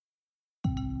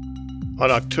On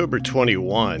October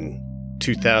 21,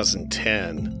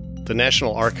 2010, the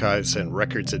National Archives and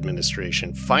Records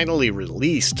Administration finally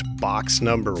released box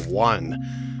number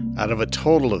 1 out of a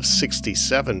total of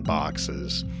 67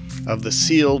 boxes of the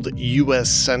sealed U.S.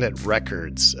 Senate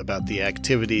records about the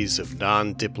activities of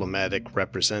non-diplomatic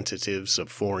representatives of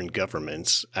foreign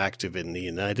governments active in the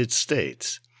United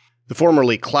States. The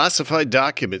formerly classified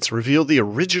documents reveal the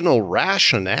original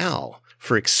rationale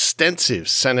for extensive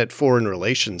Senate Foreign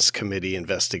Relations Committee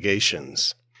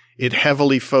investigations. It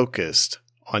heavily focused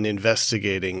on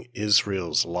investigating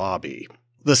Israel's lobby.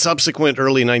 The subsequent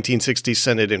early 1960s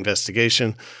Senate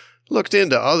investigation looked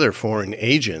into other foreign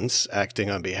agents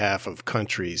acting on behalf of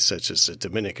countries such as the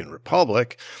Dominican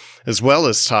Republic, as well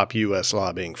as top U.S.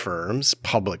 lobbying firms,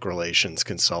 public relations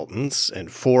consultants,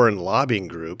 and foreign lobbying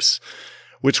groups,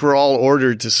 which were all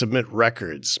ordered to submit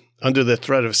records under the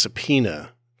threat of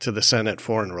subpoena to the Senate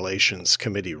Foreign Relations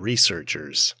Committee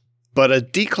researchers. But a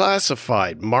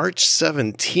declassified March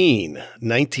 17,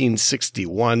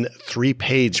 1961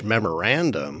 three-page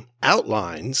memorandum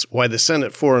outlines why the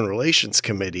Senate Foreign Relations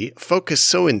Committee focused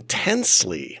so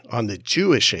intensely on the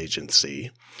Jewish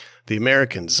Agency, the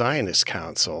American Zionist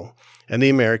Council, and the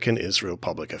American Israel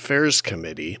Public Affairs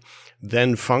Committee,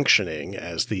 then functioning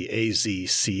as the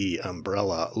AZC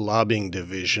umbrella lobbying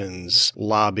division's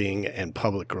lobbying and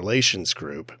public relations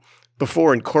group,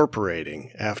 before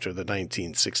incorporating after the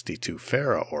 1962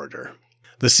 FARA order.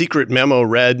 The secret memo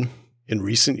read, "In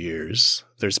recent years,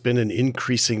 there's been an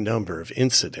increasing number of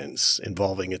incidents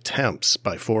involving attempts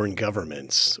by foreign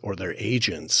governments or their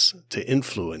agents to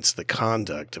influence the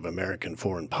conduct of American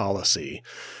foreign policy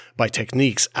by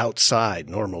techniques outside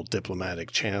normal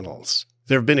diplomatic channels.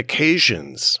 There have been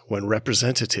occasions when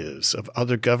representatives of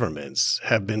other governments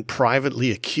have been privately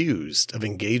accused of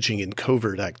engaging in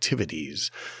covert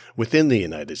activities within the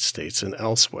United States and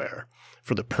elsewhere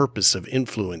for the purpose of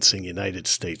influencing United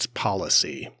States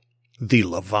policy." The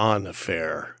Lavon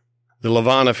Affair. The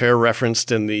Lavon Affair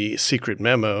referenced in the secret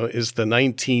memo is the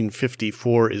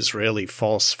 1954 Israeli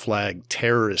false flag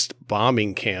terrorist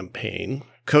bombing campaign,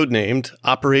 codenamed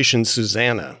Operation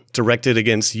Susanna, directed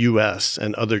against U.S.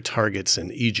 and other targets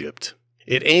in Egypt.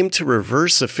 It aimed to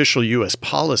reverse official U.S.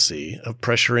 policy of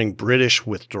pressuring British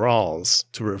withdrawals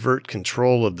to revert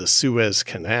control of the Suez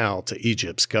Canal to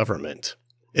Egypt's government.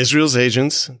 Israel's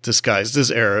agents, disguised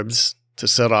as Arabs to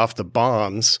set off the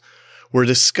bombs, were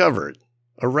discovered,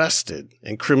 arrested,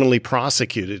 and criminally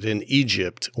prosecuted in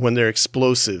Egypt when their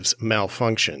explosives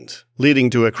malfunctioned, leading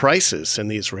to a crisis in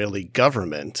the Israeli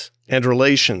government and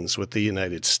relations with the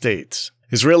United States.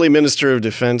 Israeli Minister of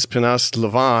Defense Pinhas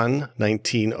Lavon,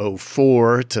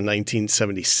 1904 to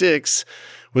 1976,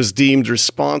 was deemed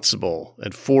responsible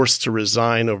and forced to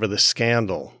resign over the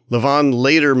scandal. Lavon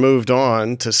later moved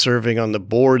on to serving on the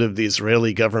board of the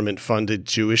Israeli government-funded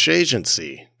Jewish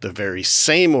Agency, the very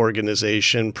same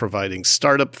organization providing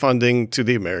startup funding to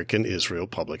the American Israel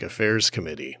Public Affairs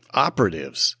Committee.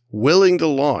 Operatives willing to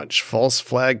launch false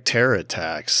flag terror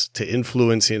attacks to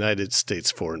influence United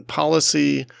States foreign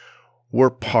policy were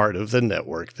part of the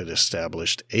network that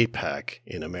established AIPAC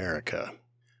in America.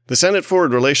 The Senate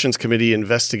Foreign Relations Committee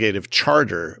investigative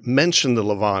charter mentioned the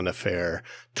Lavon Affair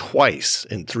twice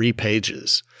in 3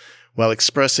 pages, while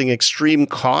expressing extreme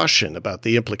caution about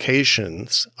the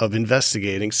implications of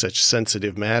investigating such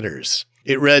sensitive matters.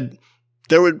 It read,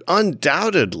 "There would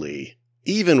undoubtedly,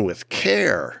 even with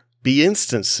care, be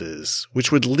instances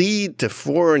which would lead to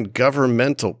foreign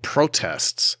governmental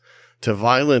protests, to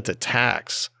violent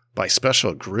attacks by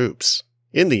special groups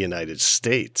in the United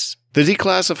States." The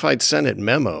declassified Senate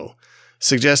memo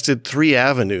suggested 3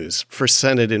 avenues for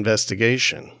Senate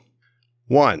investigation.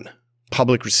 1.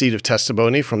 Public receipt of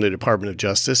testimony from the Department of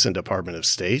Justice and Department of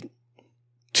State.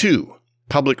 2.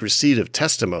 Public receipt of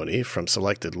testimony from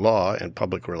selected law and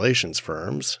public relations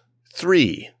firms.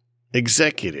 3.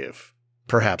 Executive,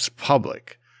 perhaps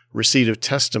public, receipt of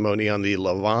testimony on the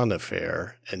Lavon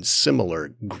Affair and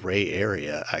similar gray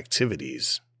area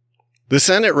activities. The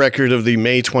Senate record of the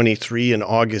May 23 and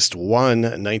August 1,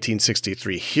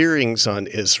 1963 hearings on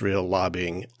Israel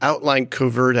lobbying outlined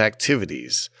covert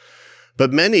activities,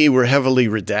 but many were heavily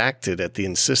redacted at the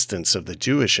insistence of the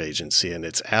Jewish Agency and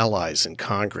its allies in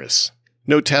Congress.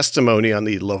 No testimony on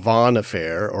the Lavon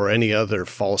Affair or any other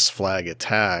false flag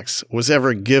attacks was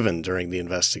ever given during the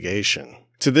investigation.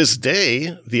 To this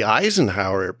day, the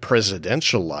Eisenhower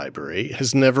Presidential Library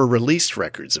has never released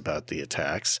records about the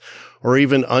attacks or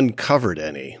even uncovered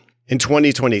any. In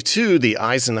 2022, the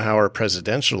Eisenhower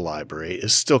Presidential Library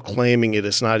is still claiming it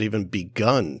has not even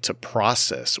begun to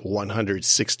process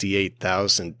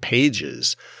 168,000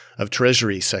 pages of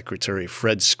Treasury Secretary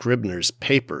Fred Scribner's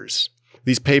papers,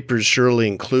 These papers surely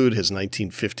include his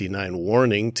 1959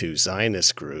 warning to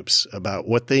Zionist groups about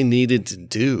what they needed to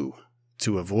do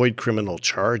to avoid criminal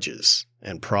charges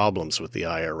and problems with the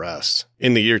IRS.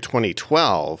 In the year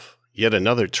 2012, yet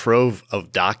another trove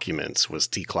of documents was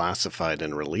declassified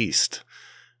and released,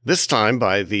 this time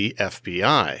by the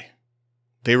FBI.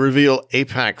 They reveal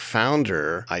AIPAC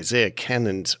founder Isaiah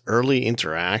Kenan's early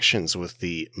interactions with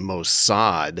the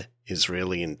Mossad,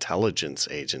 Israeli intelligence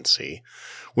agency,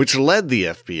 which led the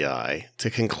FBI to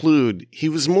conclude he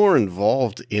was more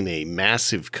involved in a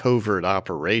massive covert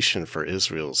operation for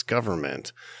Israel's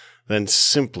government than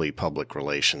simply public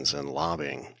relations and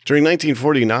lobbying. During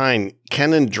 1949,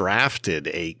 Kenan drafted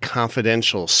a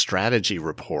confidential strategy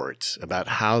report about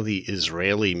how the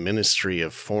Israeli Ministry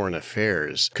of Foreign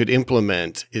Affairs could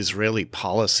implement Israeli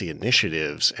policy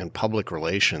initiatives and public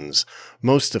relations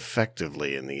most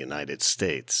effectively in the United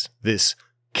States. This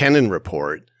Kenan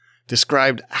report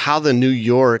described how the New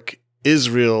York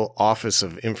Israel Office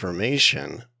of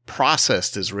Information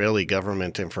processed Israeli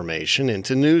government information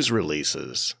into news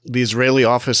releases. The Israeli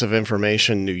Office of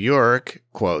Information New York,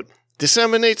 quote,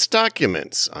 disseminates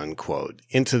documents, unquote,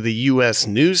 into the U.S.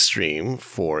 news stream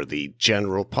for the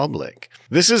general public.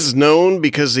 This is known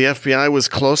because the FBI was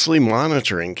closely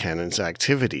monitoring Kenan's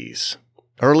activities.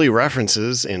 Early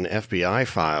references in FBI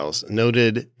files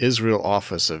noted Israel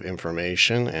Office of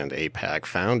Information and AIPAC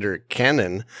founder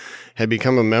Kenan had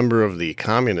become a member of the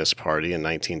Communist Party in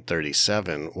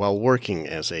 1937 while working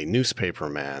as a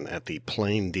newspaperman at the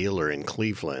Plain Dealer in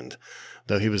Cleveland,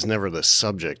 though he was never the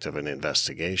subject of an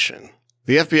investigation.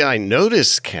 The FBI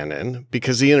noticed Kenan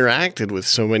because he interacted with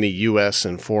so many U.S.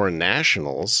 and foreign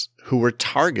nationals who were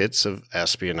targets of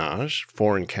espionage,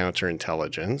 foreign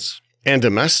counterintelligence, and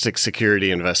domestic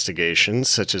security investigations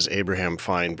such as Abraham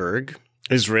Feinberg,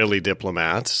 Israeli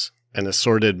diplomats, and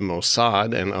assorted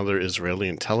Mossad and other Israeli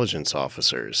intelligence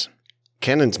officers.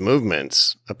 Kenan's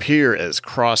movements appear as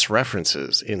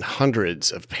cross-references in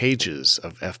hundreds of pages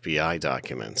of FBI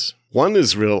documents. One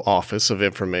Israel Office of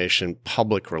Information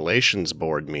Public Relations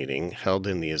Board meeting held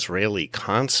in the Israeli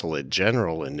Consulate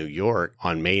General in New York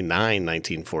on May 9,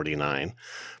 1949,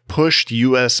 pushed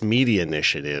U.S. media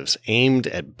initiatives aimed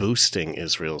at boosting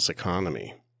Israel's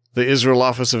economy. The Israel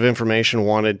Office of Information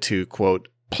wanted to, quote,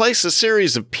 place a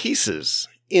series of pieces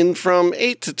in from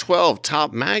 8 to 12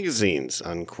 top magazines,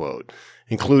 unquote,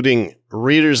 including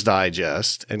Reader's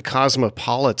Digest and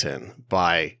Cosmopolitan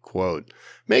by, quote,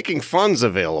 making funds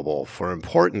available for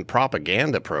important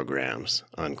propaganda programs,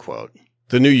 unquote.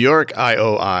 The New York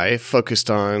IOI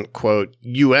focused on, quote,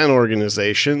 UN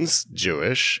organizations,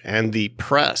 Jewish, and the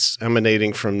press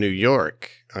emanating from New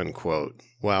York, unquote,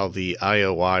 while the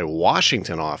IOI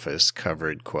Washington office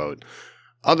covered, quote,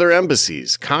 other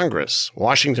embassies, Congress,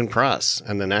 Washington Press,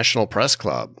 and the National Press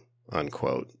Club,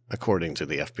 unquote, according to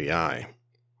the FBI.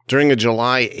 During a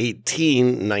July 18,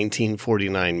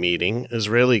 1949 meeting,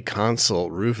 Israeli consul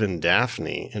Reuven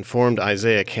Daphne informed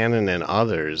Isaiah Kenan and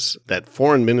others that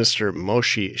Foreign Minister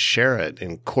Moshe Sharett,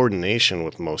 in coordination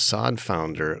with Mossad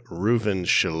founder Reuven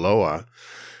Shiloah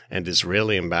and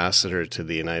Israeli ambassador to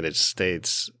the United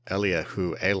States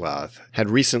Eliyahu Eilath, had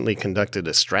recently conducted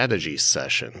a strategy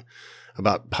session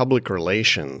about public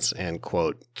relations and,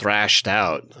 quote, thrashed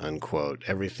out, unquote,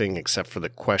 everything except for the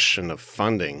question of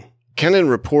funding. Kenan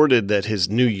reported that his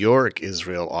New York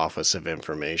Israel Office of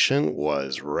Information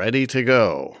was ready to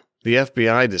go. The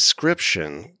FBI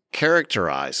description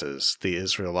characterizes the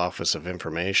Israel Office of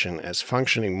Information as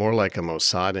functioning more like a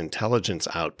Mossad intelligence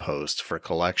outpost for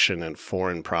collection and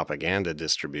foreign propaganda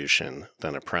distribution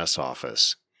than a press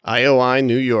office. IOI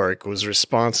New York was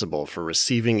responsible for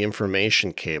receiving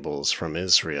information cables from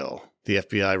Israel. The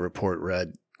FBI report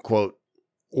read, quote,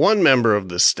 one member of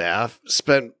the staff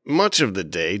spent much of the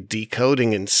day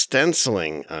decoding and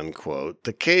stenciling, unquote,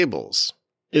 the cables.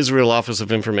 Israel Office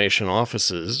of Information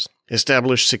offices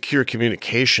established secure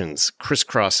communications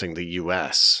crisscrossing the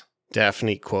U.S.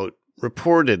 Daphne, quote,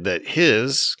 reported that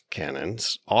his,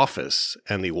 Kenan's, office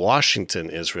and the Washington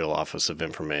Israel Office of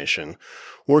Information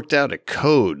worked out a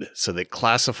code so that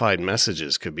classified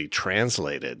messages could be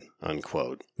translated,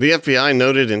 unquote. The FBI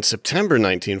noted in September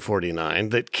 1949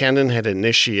 that Kenan had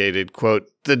initiated, quote,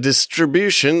 the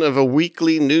distribution of a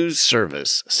weekly news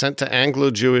service sent to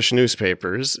Anglo-Jewish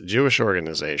newspapers, Jewish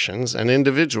organizations, and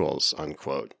individuals,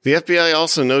 unquote. The FBI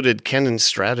also noted Kenan's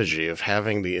strategy of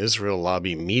having the Israel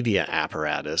lobby media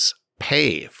apparatus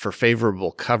pay for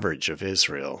favorable coverage of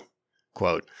Israel.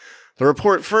 Quote, the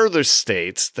report further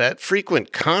states that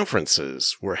frequent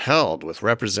conferences were held with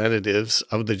representatives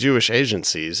of the Jewish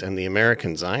agencies and the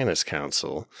American Zionist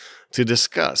Council to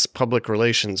discuss public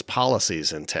relations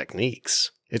policies and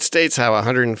techniques. It states how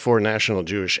 104 national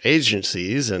Jewish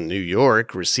agencies in New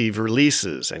York receive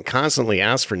releases and constantly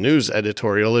ask for news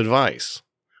editorial advice,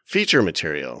 feature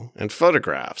material, and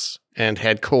photographs, and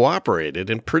had cooperated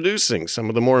in producing some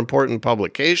of the more important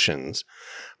publications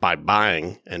by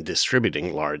buying and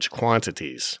distributing large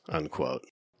quantities, unquote.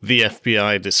 The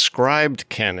FBI described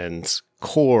Kennan's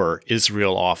core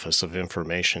Israel Office of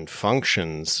Information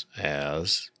functions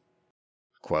as,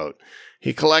 quote,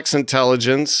 he collects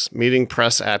intelligence, meeting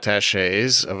press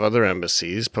attachés of other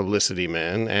embassies, publicity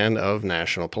men, and of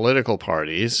national political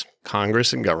parties,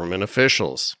 Congress, and government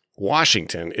officials.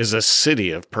 Washington is a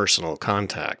city of personal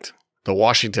contact. The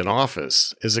Washington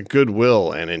office is a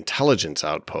goodwill and intelligence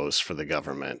outpost for the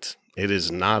government. It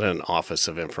is not an office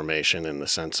of information in the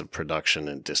sense of production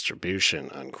and distribution,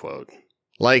 unquote.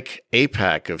 Like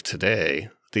AIPAC of today,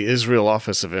 the Israel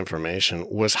Office of Information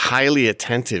was highly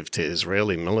attentive to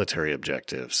Israeli military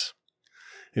objectives.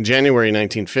 In January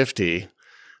 1950,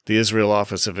 the Israel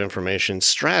Office of Information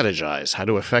strategized how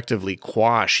to effectively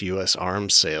quash U.S.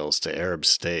 arms sales to Arab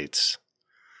states.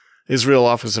 Israel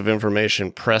Office of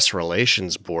Information Press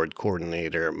Relations Board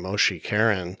coordinator Moshe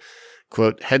Karen,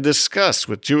 quote, had discussed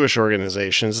with Jewish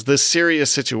organizations the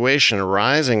serious situation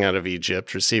arising out of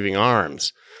Egypt receiving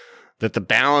arms, that the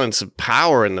balance of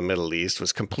power in the Middle East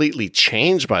was completely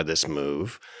changed by this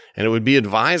move, and it would be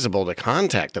advisable to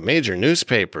contact the major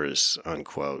newspapers,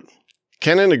 unquote.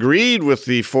 Kennan agreed with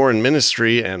the foreign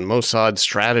ministry and Mossad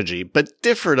strategy, but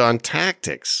differed on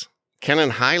tactics.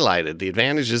 Kennan highlighted the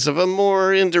advantages of a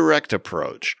more indirect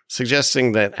approach,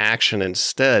 suggesting that action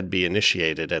instead be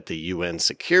initiated at the UN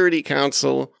Security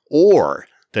Council, or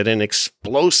that an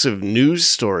explosive news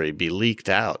story be leaked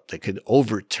out that could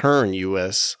overturn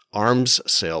U.S. arms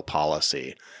sale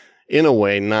policy in a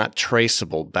way not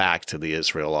traceable back to the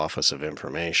Israel Office of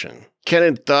Information.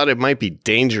 Kennan thought it might be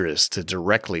dangerous to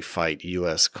directly fight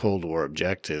U.S. Cold War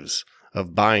objectives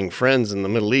of buying friends in the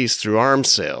Middle East through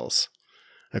arms sales.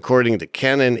 According to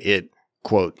Kennan, it,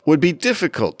 quote, would be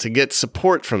difficult to get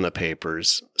support from the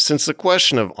papers since the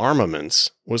question of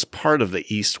armaments was part of the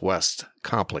East-West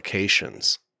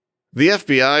complications. The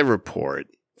FBI report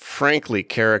frankly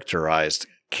characterized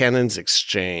Kennan's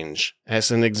exchange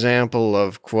as an example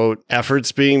of, quote,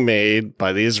 efforts being made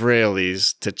by the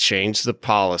Israelis to change the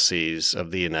policies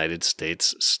of the United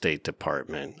States State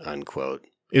Department, unquote.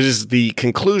 It is the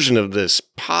conclusion of this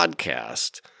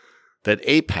podcast that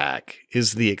AIPAC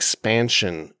is the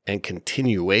expansion and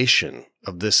continuation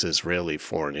of this Israeli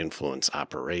foreign influence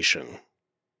operation.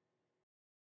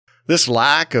 This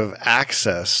lack of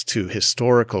access to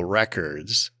historical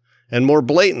records and more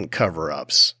blatant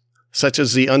cover-ups, such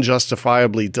as the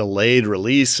unjustifiably delayed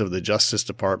release of the Justice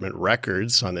Department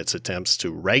records on its attempts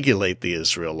to regulate the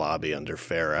Israel lobby under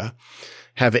FARA,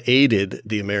 have aided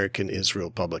the American Israel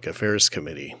Public Affairs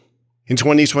Committee. In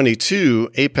 2022,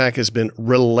 AIPAC has been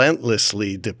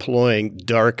relentlessly deploying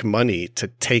dark money to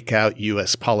take out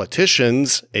U.S.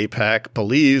 politicians AIPAC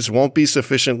believes won't be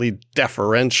sufficiently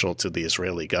deferential to the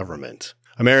Israeli government.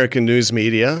 American news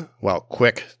media, while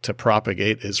quick to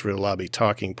propagate Israel lobby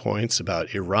talking points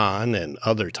about Iran and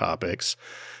other topics,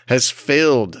 has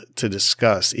failed to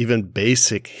discuss even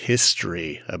basic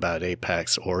history about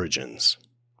AIPAC's origins.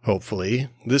 Hopefully,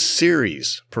 this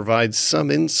series provides some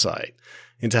insight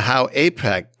into how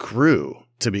AIPAC grew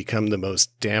to become the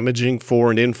most damaging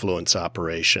foreign influence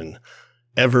operation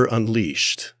ever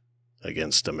unleashed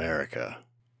against America.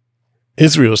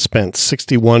 Israel spent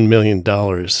 $61 million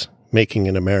making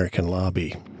an American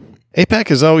lobby. AIPAC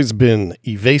has always been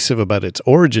evasive about its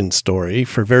origin story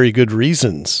for very good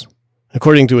reasons.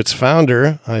 According to its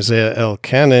founder, Isaiah L.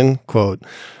 Cannon, quote,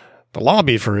 the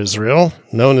lobby for Israel,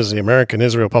 known as the American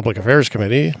Israel Public Affairs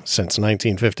Committee since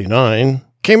 1959,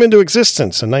 came into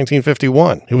existence in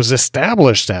 1951. It was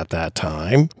established at that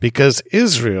time because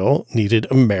Israel needed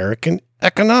American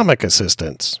economic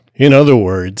assistance. In other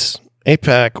words,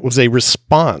 AIPAC was a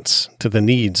response to the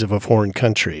needs of a foreign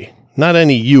country, not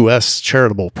any U.S.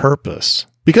 charitable purpose.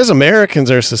 Because Americans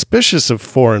are suspicious of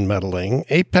foreign meddling,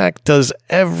 AIPAC does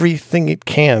everything it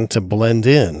can to blend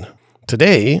in.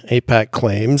 Today, AIPAC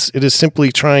claims it is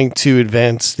simply trying to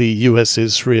advance the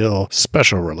U.S.-Israel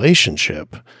special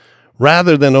relationship,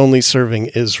 rather than only serving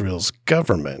Israel's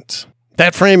government.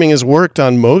 That framing has worked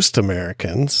on most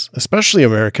Americans, especially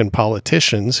American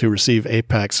politicians who receive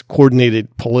AIPAC's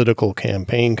coordinated political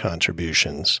campaign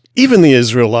contributions. Even the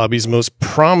Israel lobby's most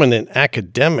prominent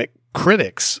academic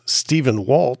critics, Stephen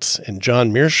Waltz and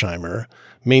John Mearsheimer,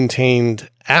 maintained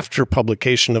after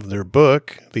publication of their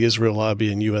book, The Israel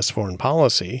Lobby and U.S. Foreign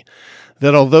Policy,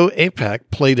 that although AIPAC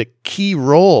played a key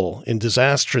role in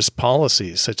disastrous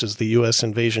policies such as the U.S.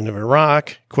 invasion of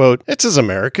Iraq, quote, it's as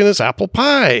American as apple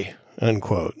pie,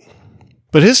 unquote.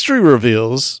 But history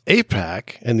reveals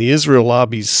AIPAC and the Israel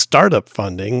lobby's startup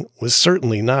funding was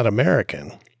certainly not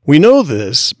American. We know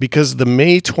this because the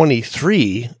May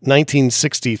 23,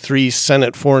 1963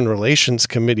 Senate Foreign Relations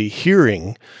Committee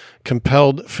hearing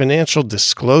compelled financial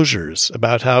disclosures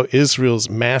about how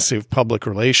Israel's massive public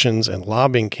relations and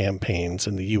lobbying campaigns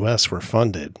in the U.S. were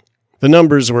funded. The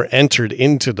numbers were entered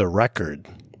into the record.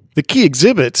 The key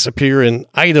exhibits appear in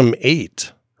Item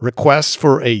 8, requests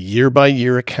for a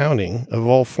year-by-year accounting of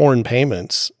all foreign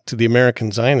payments to the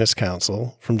American Zionist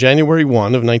Council from January 1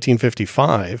 of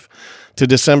 1955 to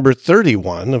December 31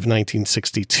 of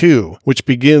 1962, which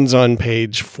begins on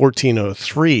page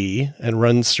 1403 and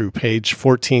runs through page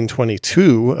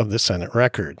 1422 of the Senate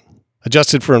record.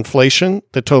 Adjusted for inflation,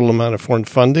 the total amount of foreign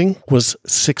funding was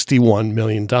 $61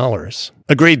 million.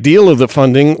 A great deal of the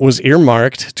funding was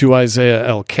earmarked to Isaiah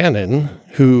Elkenin,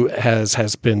 who, as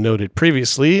has been noted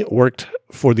previously, worked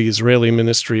for the Israeli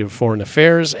Ministry of Foreign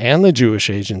Affairs and the Jewish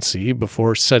Agency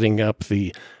before setting up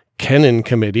the Kennan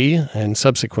Committee and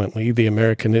subsequently the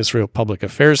American Israel Public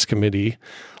Affairs Committee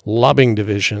lobbying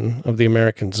division of the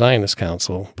American Zionist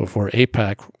Council before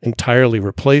AIPAC entirely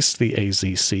replaced the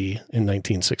AZC in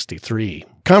 1963.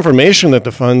 Confirmation that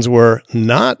the funds were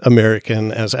not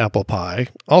American as apple pie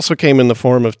also came in the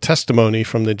form of testimony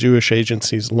from the Jewish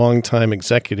Agency's longtime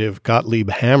executive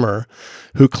Gottlieb Hammer,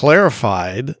 who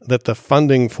clarified that the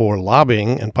funding for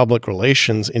lobbying and public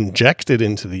relations injected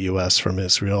into the U.S. from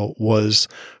Israel was,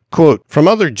 quote, from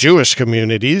other Jewish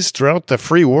communities throughout the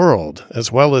free world,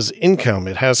 as well as income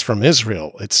it has from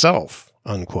Israel itself,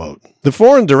 unquote. The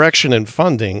foreign direction and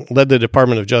funding led the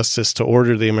Department of Justice to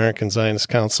order the American Zionist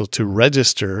Council to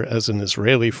register as an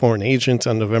Israeli foreign agent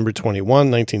on November 21,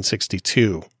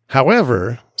 1962.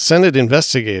 However, Senate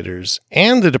investigators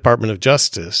and the Department of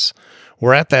Justice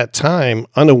were at that time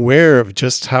unaware of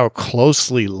just how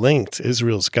closely linked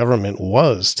Israel's government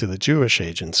was to the Jewish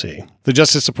Agency. The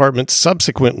Justice Department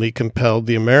subsequently compelled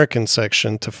the American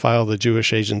section to file the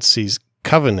Jewish Agency's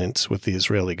covenant with the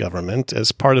Israeli government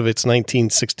as part of its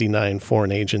 1969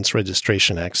 Foreign Agents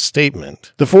Registration Act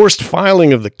statement. The forced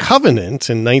filing of the covenant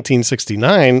in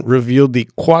 1969 revealed the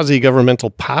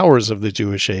quasi-governmental powers of the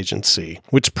Jewish Agency,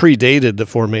 which predated the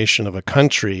formation of a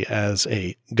country as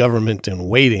a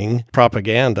government-in-waiting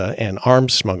propaganda and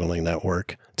arms smuggling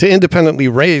network, to independently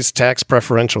raise tax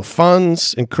preferential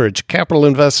funds, encourage capital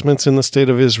investments in the State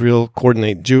of Israel,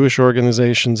 coordinate Jewish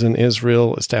organizations in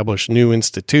Israel, establish new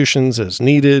institutions as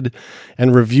needed,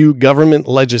 and review government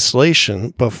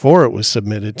legislation before it was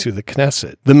submitted to the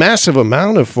Knesset. The massive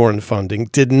amount of foreign funding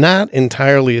did not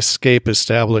entirely escape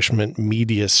establishment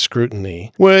media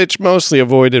scrutiny, which mostly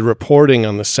avoided reporting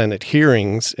on the Senate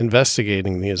hearings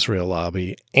investigating the Israel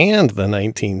lobby and the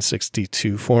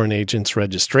 1962 Foreign Agents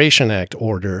Registration Act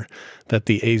order that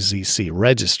the AZC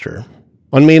register.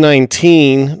 On May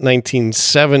 19,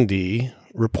 1970,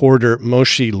 reporter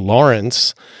Moshe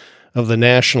Lawrence of the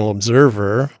National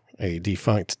Observer, a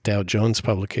defunct Dow Jones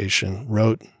publication,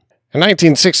 wrote, in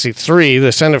 1963,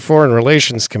 the Senate Foreign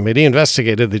Relations Committee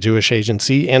investigated the Jewish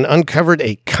Agency and uncovered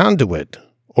a conduit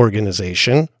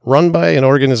organization run by an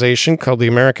organization called the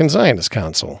American Zionist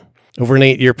Council. Over an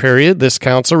 8-year period, this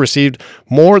council received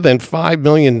more than $5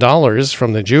 million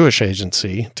from the Jewish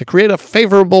Agency to create a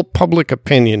favorable public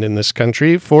opinion in this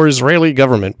country for Israeli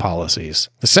government policies.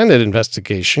 The Senate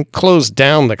investigation closed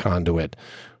down the conduit,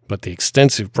 but the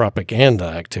extensive propaganda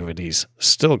activities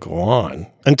still go on.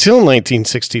 Until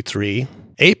 1963,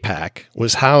 AIPAC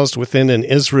was housed within an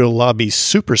Israel lobby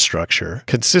superstructure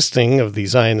consisting of the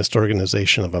Zionist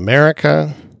Organization of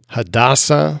America,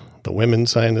 Hadassah, the Women's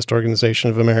Zionist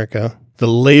Organization of America, the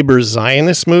Labor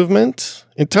Zionist Movement,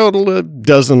 in total a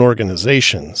dozen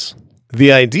organizations.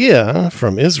 The idea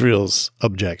from Israel's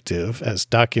objective, as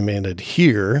documented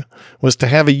here, was to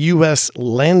have a U.S.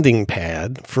 landing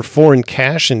pad for foreign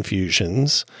cash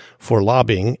infusions for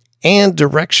lobbying and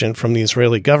direction from the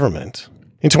Israeli government.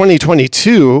 In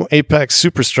 2022, AIPAC's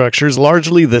superstructure is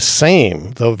largely the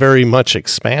same, though very much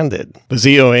expanded. The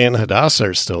ZOA and Hadassah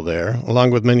are still there,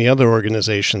 along with many other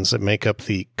organizations that make up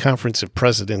the Conference of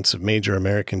Presidents of Major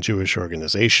American Jewish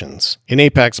Organizations. In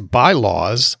AIPAC's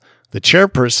bylaws, the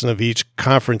chairperson of each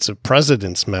Conference of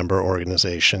Presidents member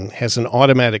organization has an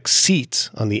automatic seat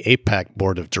on the AIPAC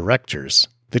Board of Directors.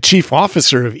 The chief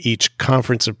officer of each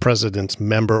Conference of Presidents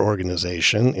member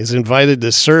organization is invited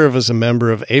to serve as a member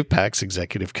of AIPAC's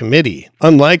executive committee.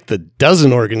 Unlike the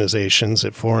dozen organizations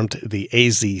that formed the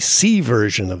AZC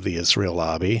version of the Israel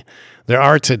lobby, there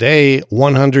are today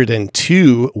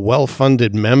 102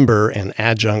 well-funded member and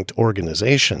adjunct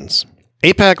organizations.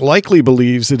 AIPAC likely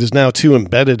believes it is now too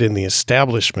embedded in the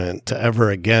establishment to ever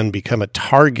again become a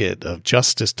target of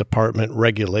Justice Department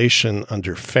regulation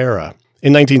under FARA.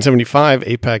 In 1975,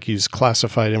 AIPAC used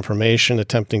classified information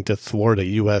attempting to thwart a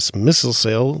U.S. missile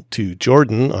sale to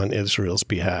Jordan on Israel's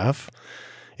behalf.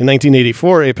 In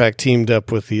 1984, AIPAC teamed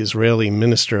up with the Israeli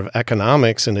Minister of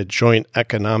Economics in a joint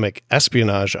economic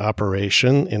espionage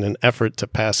operation in an effort to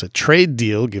pass a trade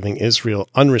deal giving Israel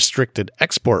unrestricted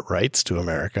export rights to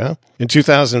America. In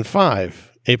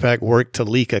 2005, AIPAC worked to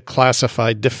leak a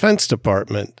classified Defense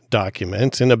Department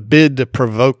document in a bid to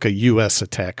provoke a U.S.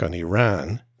 attack on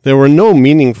Iran. There were no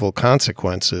meaningful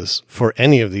consequences for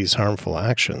any of these harmful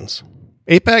actions.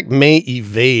 AIPAC may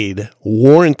evade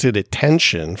warranted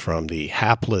attention from the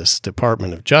hapless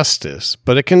Department of Justice,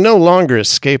 but it can no longer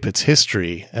escape its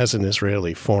history as an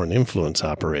Israeli foreign influence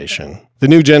operation. The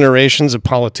new generations of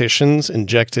politicians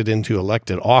injected into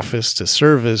elected office to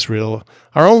serve Israel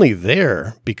are only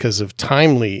there because of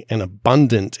timely and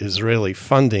abundant Israeli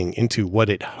funding into what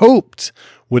it hoped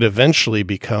would eventually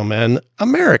become an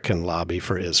American lobby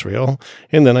for Israel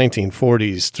in the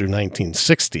 1940s through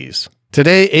 1960s.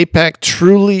 Today, AIPAC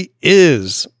truly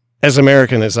is as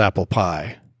American as apple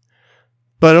pie,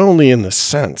 but only in the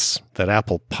sense that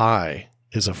apple pie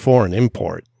is a foreign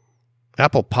import.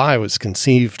 Apple pie was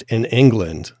conceived in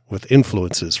England with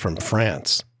influences from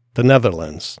France, the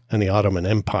Netherlands, and the Ottoman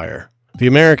Empire. The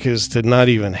Americas did not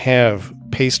even have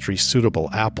pastry-suitable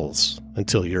apples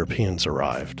until Europeans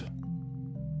arrived.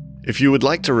 If you would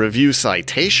like to review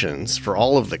citations for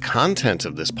all of the content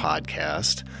of this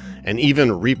podcast, and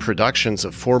even reproductions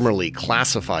of formerly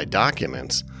classified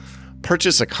documents,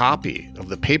 purchase a copy of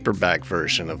the paperback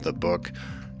version of the book,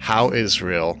 How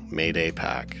Israel Made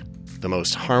AIPAC, the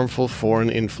most harmful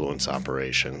foreign influence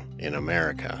operation in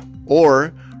America.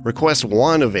 Or request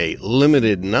one of a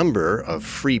limited number of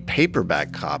free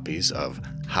paperback copies of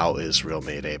How Israel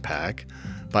Made AIPAC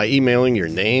by emailing your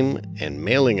name and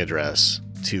mailing address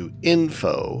to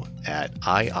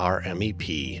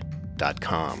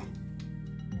info@irmep.com.